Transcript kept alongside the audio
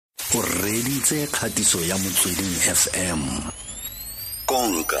o reditse kgatiso ya Motsweding FM.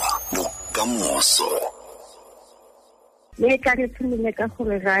 Konka bokamoso. Le ka re tsile ka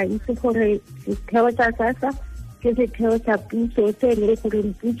gore ga itse gore setheo tsa SASSA ke setheo tsa puso tse le gore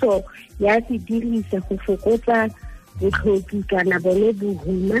puso ya se dirisa go fokotsa botlhoki kana bone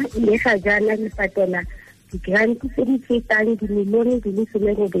bohuma le ga jana le patela di-grant tse di fetang dimilione di le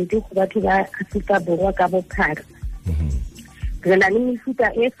 18 go batho ba Afrika Borwa ka bophara. Re na le mefuta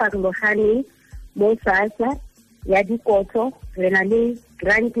e farologaneng mo SASSA ya dikotlo, re na le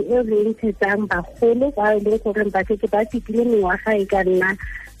grant e re ntshetsang bagolo ba le gore ba se ba fitile mengwaga e ka nna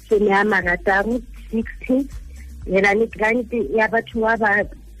 60, re na le grant ya batho ba ba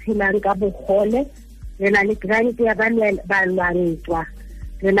tshelang ka bogole, re na le grant ya balwantwa,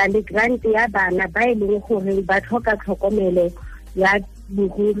 re na le grant ya bana ba e leng gore ba tlhoka tlhokomelo ya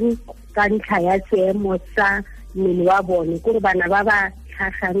bogolo ka ntlha ya seemo sa mmele wa bone gore bana ba ba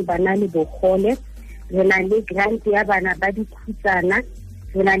tlhagang ba na le bogole, re na le grant ya bana ba dikhutsana,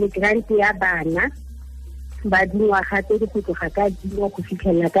 re na le grant ya bana ba dingwaga tse di go tloga ka dilo go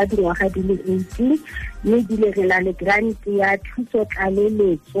fitlhelela ka dingwaga di le 18, mme dile re na le grant ya thuso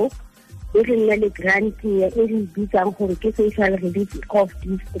tlaleletso e re nna le grant e re bitsang gore ke social relief of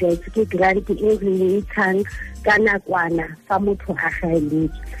distress, ke grant e re ntshang ka nakwana fa motho a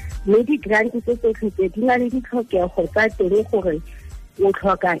gaeletswe. Mme di-grant tse tsotlhe di na le ditlhokego tsa teng gore o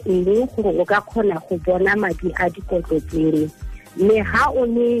tlhoka eng gore o ka kgona go bona madi a dikotlo tseno. Mme ha o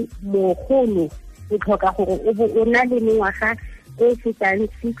le mogolo o tlhoka gore o na le mengwaga e fetang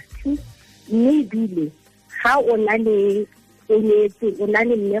 60, mme ebile ga o na le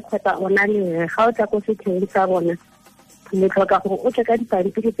mme kgotsa o na le ga o tla ko setheong sa bona le tlhoka gore o tle ka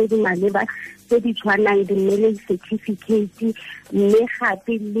dipampiri tse di maleba tse di tshwanang di-marriage certificate, mme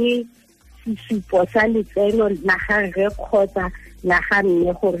gape le sesupo sa letseno la ga rre kgotsa la ga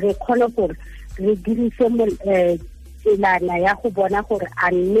mme gore re kgone gore re dirise tselana ya go bona gore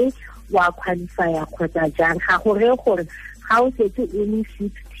a mme wa qualifya kgotsa jang. Ga gore gore ga o setse o le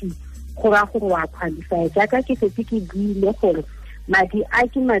 60 go ra gore wa qualify. Jaaka ke setse ke buile gore madi a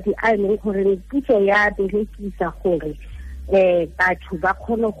ke madi a leng gore puso ya berekisa gore batho ba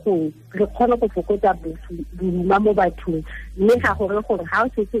re kgone go fokotsa bohuma mo bathong, mme ga gore ga o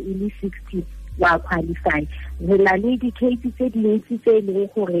setse e le 60 wa qualify. Re na le di-case tse dintsi tse e leng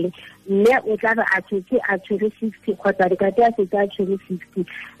gore mme o tla be a tshwere 60 kgotsa re ka a setse a tshwere 60,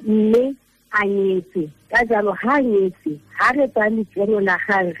 mme a nyetse. Ka jalo ha a nyetse, ha re tsa letseno la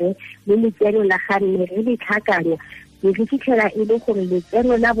gagwe le letseno la ga mme re le tlhakanya, re fitlhela e le gore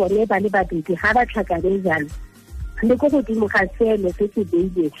letseno la bone ba le babedi ga ba tlhakane jalo le go godimo ga seelo se se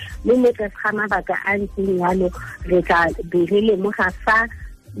beileng, le mme ga mabaka a ntseng yalo re tla be re lemoga fa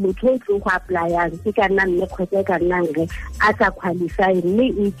motho o tlo go applyang ke ka nna mme kgotsa ka nnang re a sa qualify,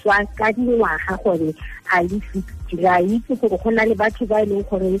 mme e tswa ka dingwaga gore a le 60. Ra itse gore go na le batho ba e leng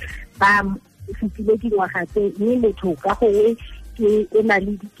gore ba fetile dingwaga tse, mme motho ka gore ke ena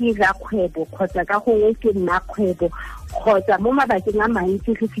le dikira kgwebo kgotsa ka gore ke mmakgwebo kgotsa mo mabakeng a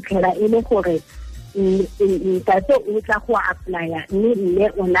mantsi re fitlhela e le gore ntate o tla go applya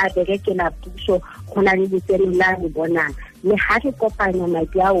mme o na berekela puso go na le letseno la le bonang, mme ga re kopanya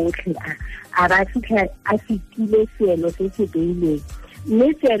madi a otlhe a ba fitlha a fetile seelo se se beileng.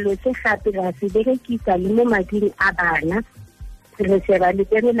 Mme seelo se gape ra se berekisa le mo mading a bana, re sheba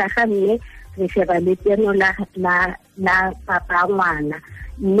letseno la ga mme re sheba letseno la papa ngwana,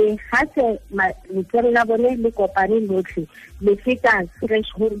 mme ga se letseno la bone le kopane lotlhe le feta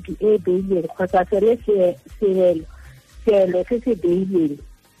threshold e beileng kgotsa sone seelo se se beileng,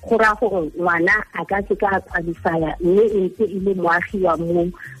 go ra gore ngwana a ka se ka qualifya mme e ntse e le moagi wa mo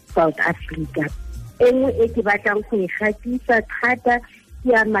South Africa. Engwe e ke batlang go e gatisa thata ke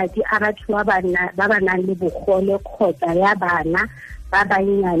ya madi a batho ba ba nang le bogole kgotsa ya bana ba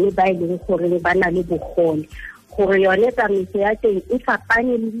bannyane ba e leng gore ba na le bogole, gore yone tsamaiso ya teng e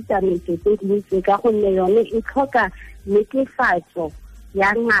fapane le ditsamaiso tse dintsi ka gonne yone e tlhoka netefatso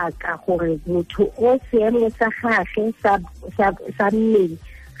ya ngaka gore motho o seemo sa gagwe sa mmele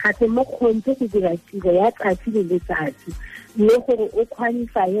ga se mo kgontse go dira tiro ya tsatsi le letsatsi, mme gore o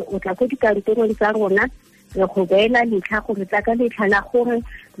qualifye o tla go dikantorong tsa rona re go beela letlha gore tla ka letlha la gore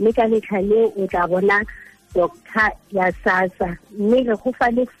mme ka letlha leo o tla bona doctor ya SASSA, mme re go fa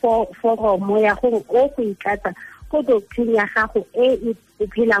le foromo ya gore o go itlatsa go doctor ya gago e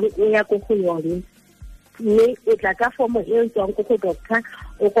phelang o ya go yone, mme o tla ka fomo e tswang go doctor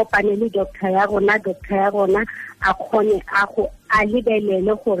o kopane le doctor ya rona a kgone a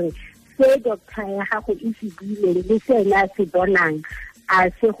lebelele gore se doctor ya gago e se buileng le se na se bonang a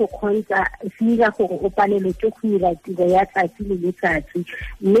se go kgontsha sira gore o palelwe ke go ira tiro ya tsatsi le letsatsi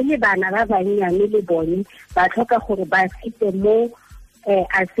mme le bana ba bannyane le bone ba tlhoka gore ba fete mo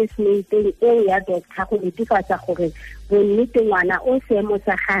assessment-eng eo ya doctor go netefatsa gore bonnete ngwana o seemo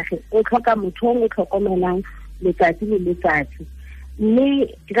sa gage o tlhoka motho o mo tlhokomelang letsatsi le letsatsi mme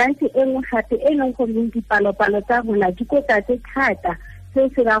grant e nngwe gape e leng gore dipalopalo tsa rona di ko tlase thata se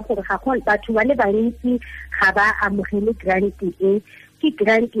se rang gore ga go batho ba le bantsi ga ba amogele grant e ke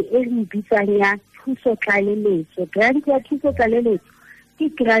grant e re bitsang ya thuso tlaleletso. Grant ya thuso tlaleletso ke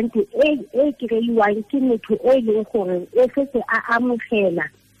grant e kreiwang ke motho o leng gore o setse a amogela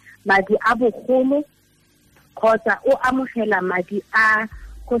madi a bogolo kgotsa o amogela madi a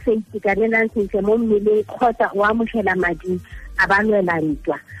go se itekanelang sentle mo mmeleng kgotsa o amogela madi a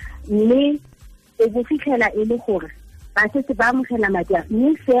balwelantwa mme e go fitlhela e le gore ba setse ba amogela madi a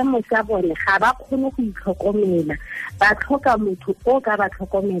mme seemo sa bone ga ba kgone go itlhokomela ba tlhoka motho o ka ba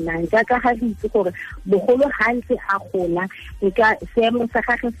tlhokomelang jaaka ga re itse gore bogolo ga ntse a gola e ka seemo sa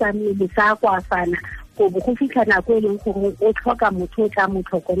gage sa mmele sa koafana go fitlha nako e leng gore o tlhoka motho o tla mo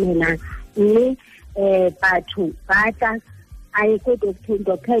tlhokomelang mme batho ba tla a ye ko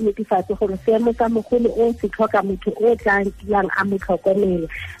doctor e netefatse gore seemo sa mogolo o se tlhoka motho o tlang a mo tlhokomela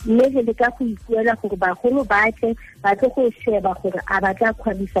mme re le ka go ikuela gore bagolo ba tle go sheba gore a ba tla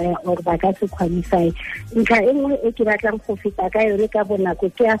qualify or ba ka se qualify. Ntlha e nngwe e ke batlang go feta ka yone ka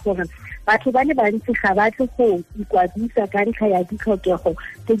bonako ke ya gore batho ba le bantsi ga ba tle go ikwadisa ka ntlha ya ditlhokego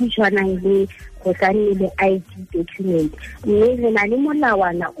tse di tshwanang le go sa nne le ID document mme re na le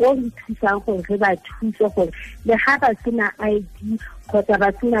molawana o re thusang gore re ba thuse gore le ga ba sena ID kgotsa ba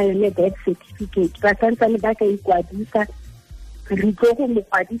sena yone birth certificate ba santsane ba ka ikwadisa re tlo go mo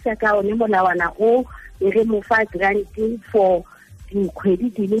kwadisa ka one molawana o e re mo fa grant for dikgwedi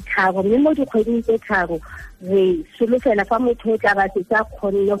di le tharo mme mo dikgweding tse tharo re solofela fa motho o tla ba setse a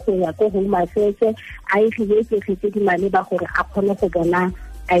kgonne go ya ko home affairs a ikgetse tse di maleba gore a kgone go bona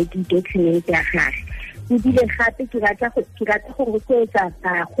ID document ya gage. Ebile gape ke rata go rotloetsa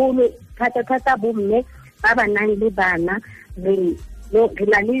bagolo thata bomme ba ba nang le bana re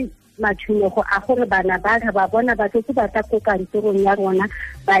na le matshwenyego a gore bana ba ba bona ba setse ba tla ko kantorong ya rona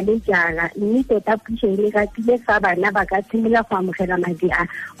ba le jara mme tota puso e le ratile fa bana ba ka tshimolola go amogela madi a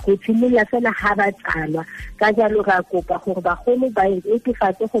go tshimolola fela ga ba tsalwa ka jalo ra kopa gore bagolo ba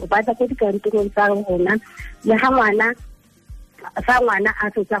netefatse gore ba tla ko dikantorong tsa rona le ga fa ngwana a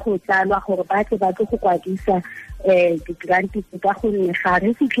fetsa go tsalwa gore ba tle ba tlo go kwadisa di-grant ka gonne ga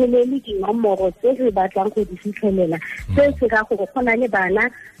re fitlhelele dinomoro tse re batlang go di fitlhelela se se ra gore go na le bana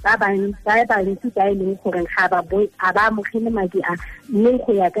ba bantsi ba e leng gore ga ba amogele madi a mme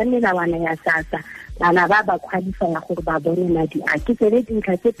go ya ka melawana ya SASSA bana ba qualify gore ba bone madi a ke tsele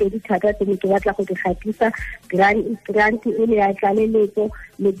dintlha tse pedi thata tse ke batla go di gatisa grant e le ya tlaleletso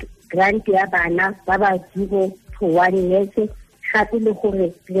le grant ya bana ba ba 0 to 1 years gape le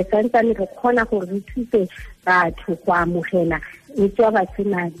gore re santsane re kgona gore re thuse batho go amogela e tswa ba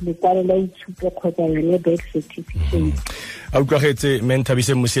sena lekwalo la itshupo kgotsa yone birth certificate. A utlwagetse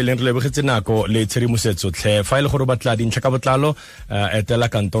Nthabiseng Mosieleng re lebogetse nako le tshedimosetso tlhe fa ile gore batla dintlha ka botlalo etela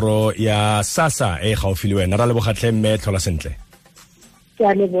kantoro ya SASSA e gaufi le wena ra leboga tlhe mme tlhola sentle. Ke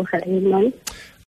a leboga Eleng.